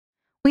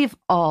We've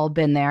all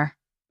been there.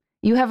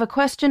 You have a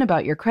question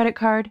about your credit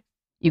card,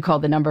 you call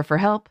the number for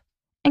help,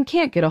 and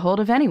can't get a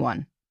hold of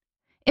anyone.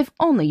 If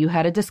only you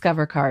had a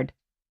Discover card.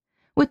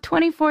 With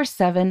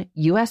 24/7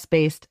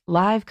 US-based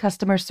live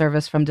customer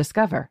service from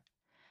Discover,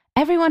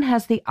 everyone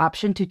has the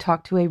option to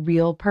talk to a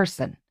real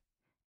person.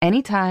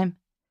 Anytime,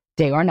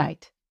 day or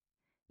night.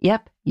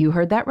 Yep, you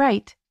heard that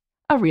right.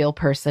 A real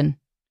person.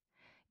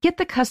 Get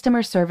the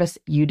customer service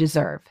you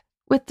deserve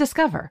with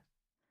Discover.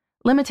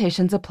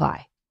 Limitations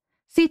apply.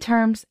 See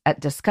terms at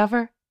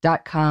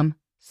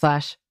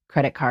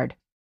discover.com/creditcard.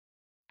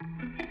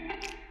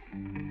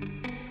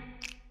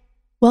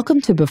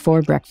 Welcome to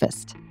Before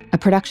Breakfast, a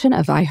production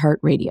of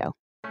iHeartRadio.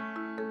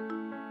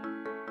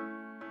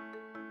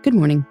 Good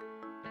morning.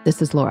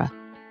 This is Laura.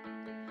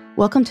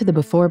 Welcome to the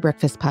Before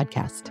Breakfast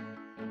podcast.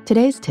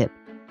 Today's tip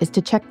is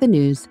to check the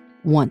news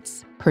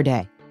once per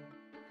day.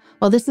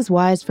 While this is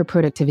wise for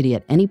productivity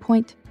at any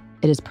point,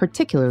 it is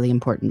particularly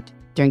important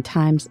during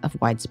times of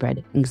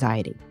widespread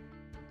anxiety.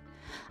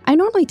 I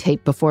normally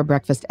tape Before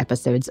Breakfast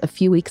episodes a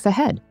few weeks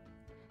ahead.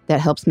 That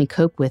helps me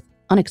cope with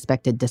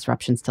unexpected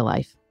disruptions to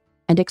life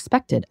and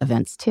expected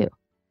events too,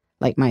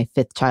 like my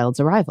fifth child's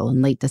arrival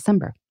in late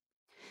December.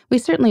 We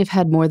certainly have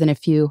had more than a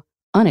few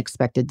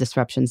unexpected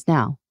disruptions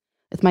now,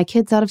 with my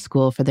kids out of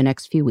school for the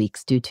next few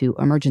weeks due to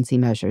emergency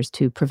measures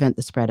to prevent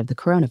the spread of the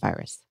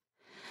coronavirus.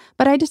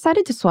 But I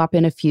decided to swap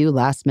in a few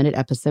last-minute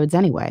episodes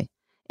anyway,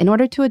 in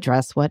order to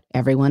address what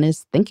everyone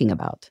is thinking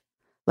about.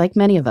 Like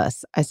many of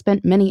us, I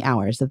spent many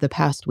hours of the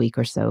past week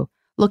or so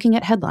looking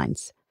at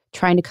headlines,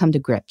 trying to come to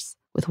grips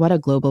with what a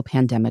global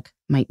pandemic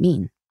might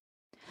mean.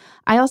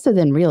 I also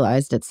then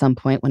realized at some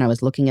point when I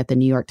was looking at the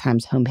New York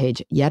Times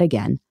homepage yet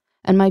again,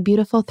 and my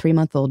beautiful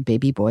 3-month-old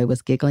baby boy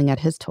was giggling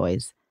at his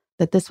toys,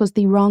 that this was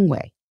the wrong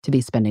way to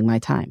be spending my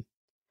time.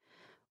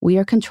 We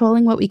are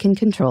controlling what we can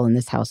control in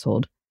this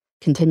household,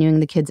 continuing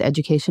the kids'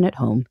 education at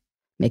home,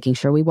 making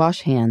sure we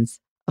wash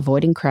hands,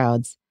 avoiding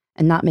crowds,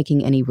 and not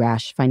making any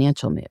rash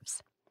financial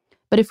moves.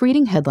 But if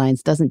reading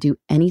headlines doesn't do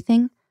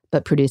anything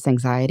but produce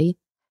anxiety,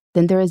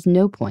 then there is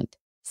no point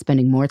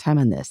spending more time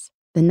on this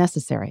than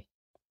necessary.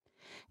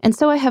 And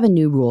so I have a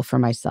new rule for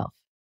myself.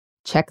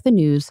 Check the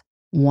news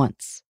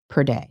once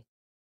per day.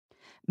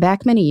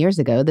 Back many years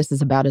ago, this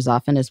is about as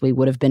often as we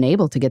would have been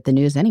able to get the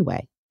news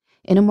anyway,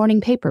 in a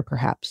morning paper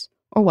perhaps,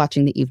 or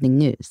watching the evening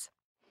news.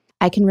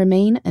 I can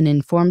remain an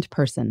informed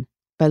person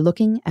by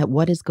looking at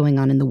what is going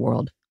on in the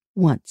world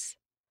once.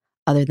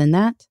 Other than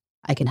that,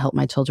 I can help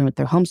my children with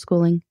their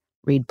homeschooling,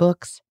 read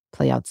books,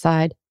 play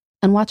outside,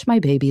 and watch my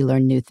baby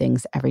learn new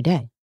things every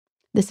day.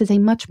 This is a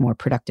much more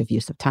productive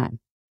use of time.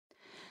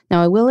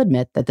 Now, I will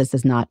admit that this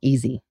is not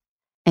easy.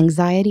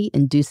 Anxiety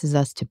induces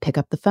us to pick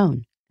up the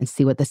phone and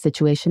see what the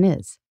situation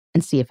is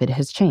and see if it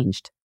has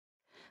changed.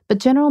 But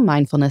general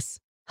mindfulness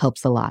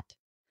helps a lot.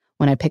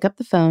 When I pick up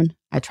the phone,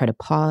 I try to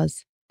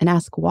pause and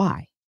ask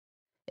why.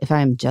 If I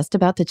am just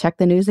about to check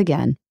the news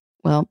again,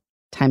 well,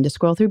 time to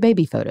scroll through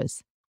baby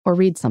photos or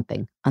read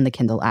something on the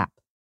Kindle app.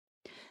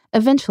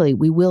 Eventually,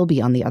 we will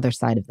be on the other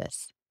side of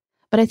this.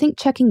 But I think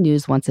checking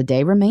news once a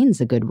day remains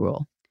a good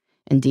rule.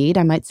 Indeed,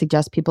 I might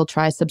suggest people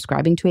try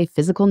subscribing to a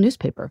physical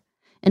newspaper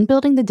and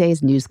building the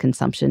day's news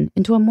consumption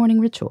into a morning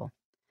ritual.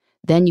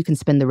 Then you can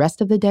spend the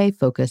rest of the day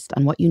focused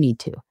on what you need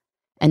to,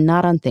 and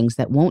not on things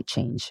that won't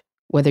change,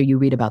 whether you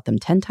read about them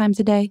 10 times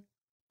a day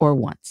or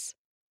once.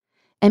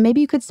 And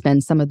maybe you could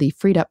spend some of the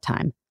freed up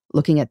time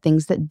looking at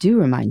things that do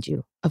remind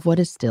you of what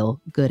is still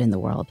good in the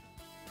world.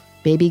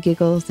 Baby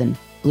giggles and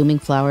blooming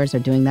flowers are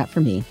doing that for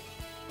me,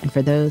 and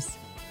for those,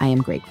 I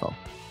am grateful.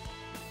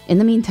 In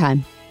the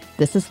meantime,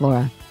 this is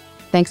Laura.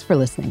 Thanks for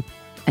listening,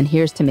 and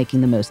here's to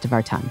making the most of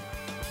our time.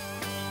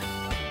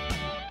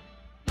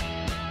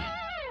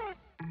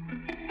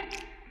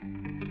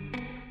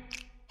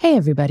 Hey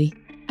everybody,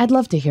 I'd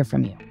love to hear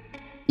from you.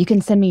 You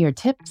can send me your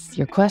tips,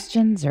 your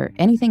questions, or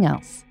anything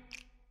else.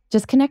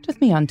 Just connect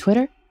with me on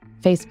Twitter,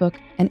 Facebook,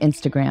 and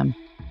Instagram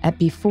at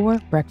Before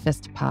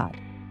Breakfast Pod.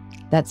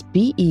 That's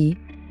BE,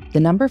 the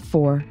number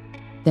 4,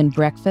 then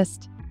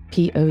breakfast,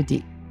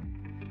 POD.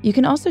 You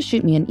can also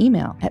shoot me an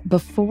email at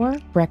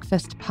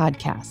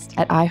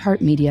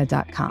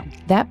beforebreakfastpodcast@iheartmedia.com.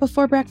 That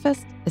Before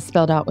Breakfast is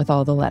spelled out with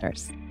all the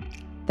letters.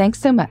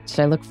 Thanks so much.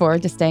 I look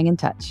forward to staying in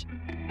touch.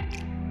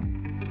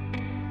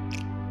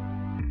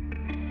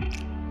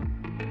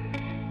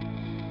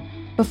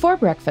 Before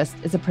Breakfast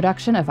is a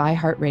production of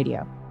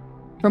iHeartRadio.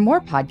 For more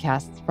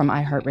podcasts from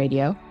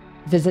iHeartRadio,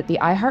 visit the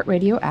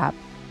iHeartRadio app,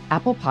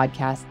 Apple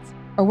Podcasts,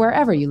 or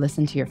wherever you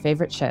listen to your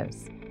favorite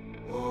shows.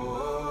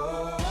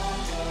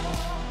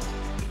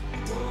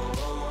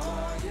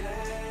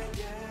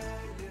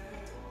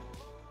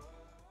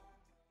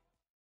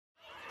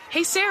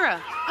 Hey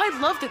Sarah, I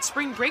love that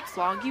spring break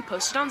vlog you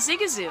posted on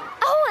Zigazoo.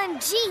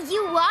 OMG,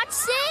 you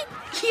watched it?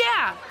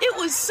 Yeah, it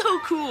was so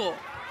cool.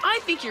 I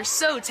think you're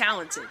so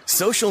talented.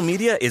 Social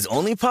media is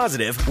only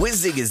positive with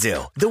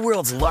Zigazoo, the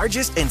world's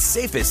largest and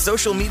safest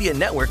social media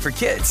network for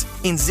kids.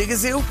 In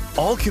Zigazoo,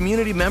 all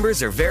community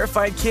members are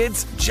verified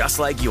kids just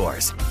like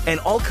yours, and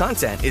all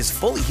content is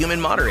fully human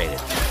moderated.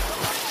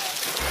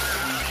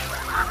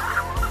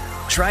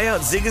 Try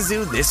out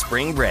Zigazoo this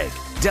spring break.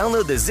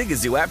 Download the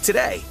Zigazoo app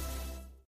today.